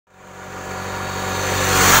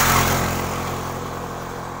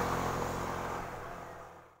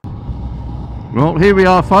Well, here we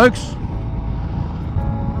are, folks.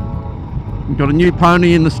 We've got a new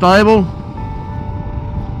pony in the stable.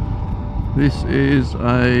 This is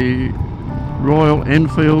a Royal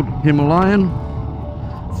Enfield Himalayan,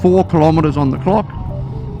 4 kilometres on the clock.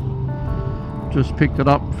 Just picked it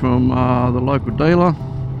up from the local dealer.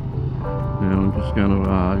 Now I'm just going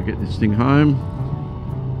to get this thing home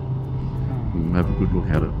and have a good look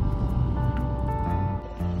at it.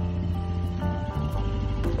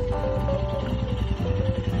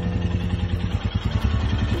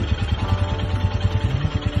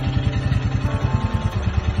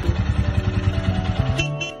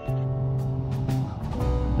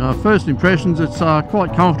 First impressions, it's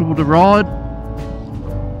quite comfortable to ride.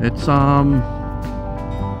 It's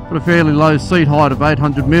got a fairly low seat height of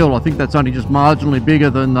 800mm. I think that's only just marginally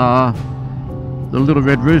bigger than the Little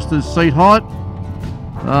Red Rooster's seat height.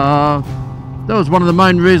 That was one of the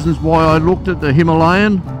main reasons why I looked at the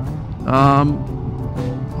Himalayan.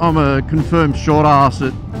 I'm a confirmed short ass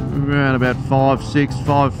at around about 5'6",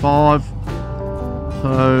 5'5".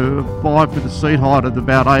 So a bike with a seat height of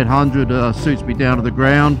about 800 suits me down to the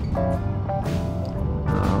ground.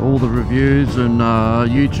 All the reviews and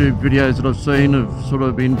YouTube videos that I've seen have sort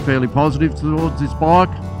of been fairly positive towards this bike.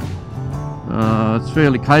 It's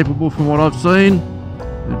fairly capable from what I've seen.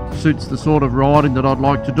 It suits the sort of riding that I'd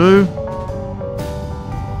like to do.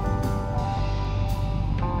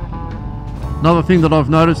 Another thing that I've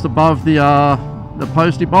noticed above the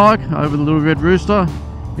postie bike over the Little Red Rooster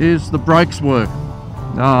is the brakes work.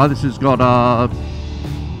 This has got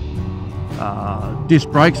disc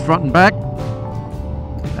brakes front and back,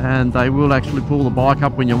 and they will actually pull the bike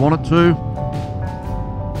up when you want it to.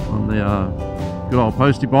 On the good old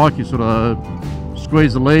postie bike, you sort of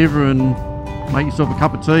squeeze the lever and make yourself a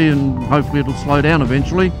cup of tea, and hopefully it'll slow down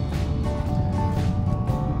eventually. It's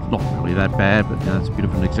not really that bad, but it's a bit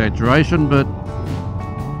of an exaggeration, but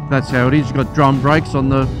that's how it is. You've got drum brakes on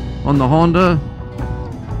the Honda.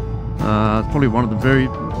 It's probably one of the very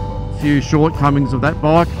few shortcomings of that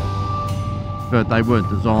bike, but they weren't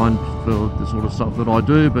designed for the sort of stuff that I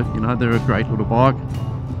do. But you know, they're a great little bike.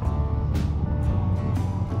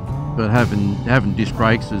 But having disc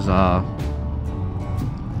brakes is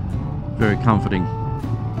very comforting.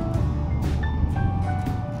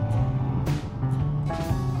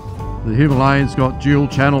 The Himalayan's got dual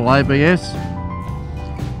channel ABS.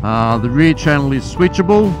 The rear channel is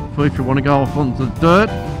switchable for if you want to go off onto the dirt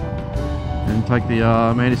and take the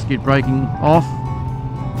anti-skid braking off.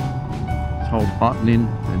 Just hold the button in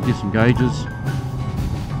and disengages.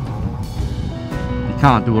 You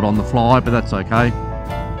can't do it on the fly, but that's okay.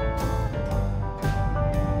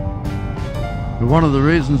 But one of the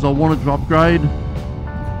reasons I wanted to upgrade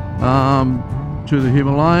to the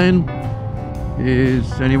Himalayan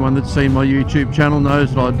is anyone that's seen my YouTube channel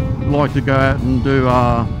knows that I'd like to go out and do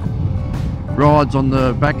rides on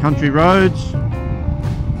the backcountry roads.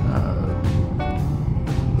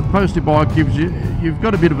 The postie bike gives you've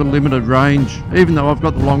got a bit of a limited range, even though I've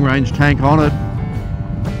got the long range tank on it.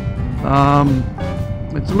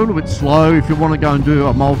 It's a little bit slow if you want to go and do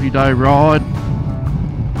a multi-day ride.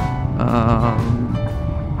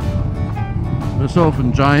 Myself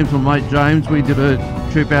and James, my mate James, we did a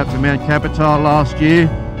trip out to Mount Capital last year.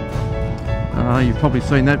 You've probably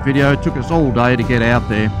seen that video. It took us all day to get out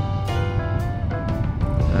there,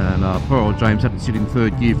 and poor old James had to sit in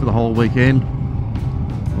third gear for the whole weekend.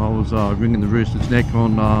 I was wringing the rooster's neck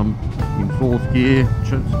on in fourth gear,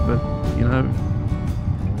 but you know,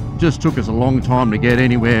 it just took us a long time to get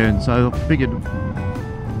anywhere, and so I figured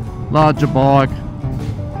larger bike,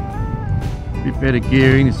 a bit better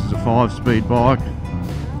gearing. This is a 5-speed bike.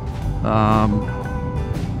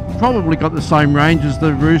 Probably got the same range as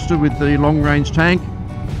the Rooster with the long range tank,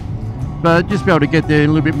 but just be able to get there a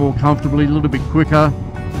little bit more comfortably, a little bit quicker.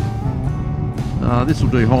 This will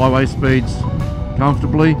do highway speeds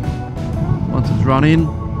comfortably once it's run in.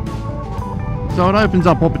 So it opens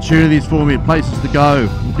up opportunities for me, places to go,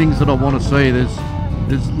 things that I want to see. There's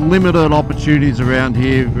limited opportunities around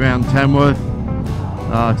here, around Tamworth,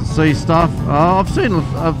 to see stuff. I've seen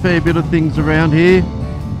a fair bit of things around here,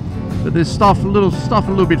 but there's stuff a little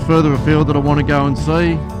bit further afield that I want to go and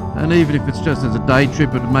see. And even if it's just as a day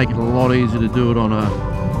trip, it'd make it a lot easier to do it on a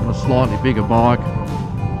slightly bigger bike.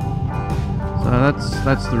 So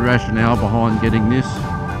that's the rationale behind getting this.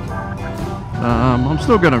 I'm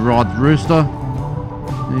still going to ride the Rooster.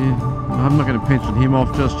 Yeah, I'm not going to pension him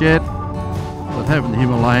off just yet, but having the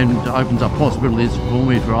Himalayan opens up possibilities for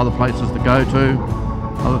me for other places to go to,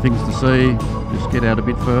 other things to see, just get out a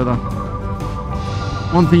bit further.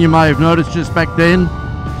 One thing you may have noticed just back then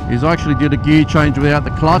is I actually did a gear change without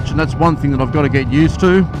the clutch, and that's one thing that I've got to get used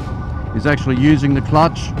to. is actually using the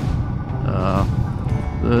clutch.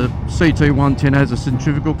 The CT110 has a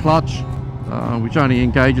centrifugal clutch, which only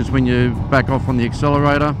engages when you back off on the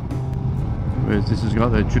accelerator, whereas this has got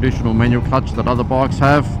the traditional manual clutch that other bikes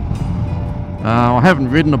have. I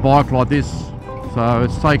haven't ridden a bike like this, so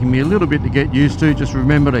it's taken me a little bit to get used to. Just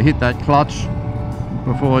remember to hit that clutch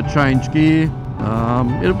before I change gear.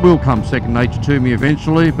 It will come second nature to me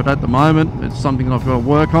eventually, but at the moment it's something I've got to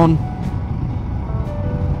work on,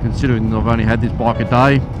 considering I've only had this bike a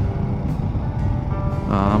day.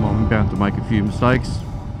 I'm bound to make a few mistakes,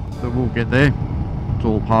 but we'll get there. It's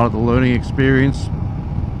all part of the learning experience.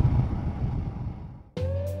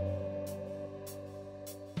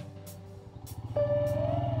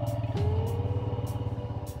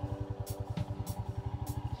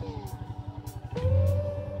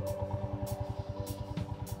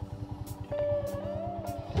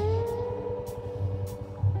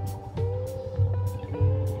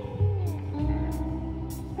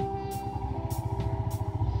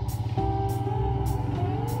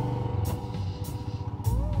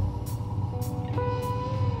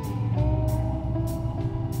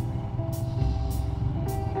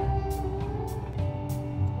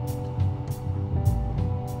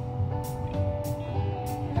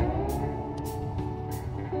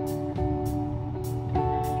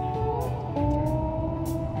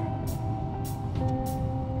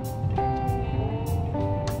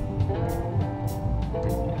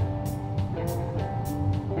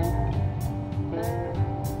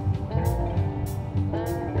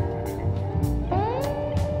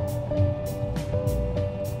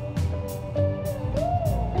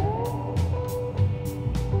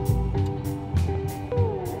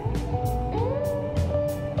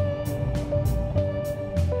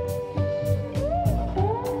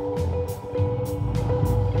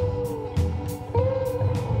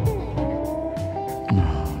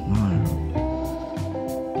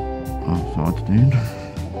 Stand.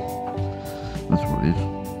 That's what it is.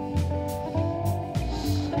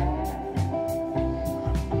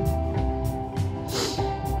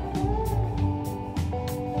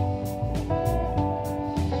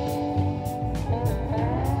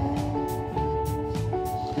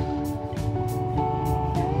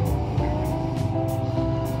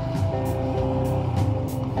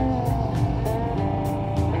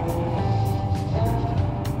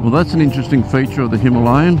 Well, that's an interesting feature of the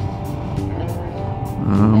Himalayan.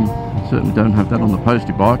 Certainly don't have that on the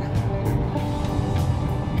postie bike.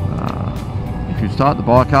 If you start the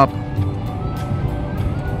bike up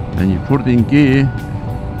and you put it in gear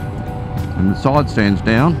and the side stands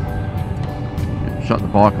down, you shut the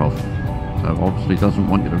bike off. So obviously it doesn't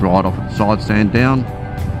want you to ride off with the side stand down.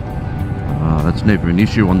 That's never an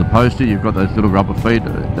issue on the postie. You've got those little rubber feet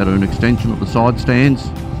that are an extension of the side stands.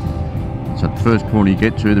 So at the first corner you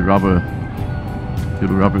get to, the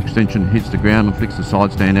little rubber extension hits the ground and flicks the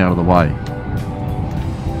side stand out of the way.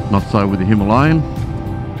 Not so with the Himalayan.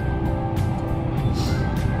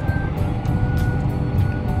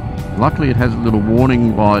 Luckily it has a little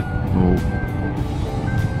warning light or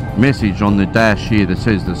message on the dash here that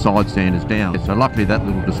says the side stand is down. So luckily that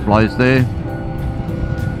little display's there.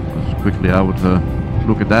 I was quickly able to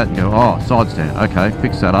look at that and go, oh, side stand, okay,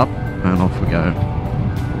 fix that up, and off we go.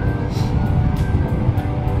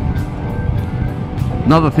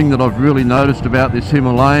 Another thing that I've really noticed about this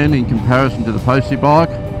Himalayan in comparison to the postie bike,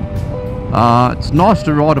 it's nice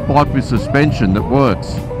to ride a bike with suspension that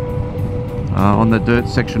works. On the dirt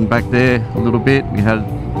section back there a little bit, we had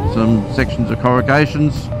some sections of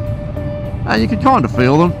corrugations, and you could kind of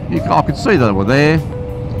feel them. I could see they were there,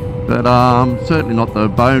 but certainly not the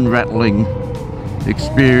bone rattling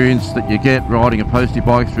experience that you get riding a postie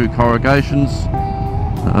bike through corrugations.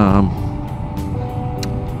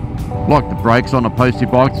 Like the brakes on a postie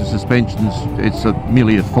bike, the suspension's, it's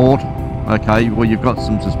merely a thought. Okay, well you've got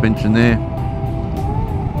some suspension there.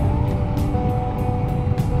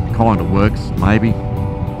 Kind of works, maybe.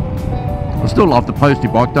 I still love the postie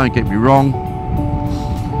bike, don't get me wrong,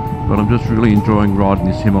 but I'm just really enjoying riding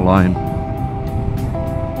this Himalayan.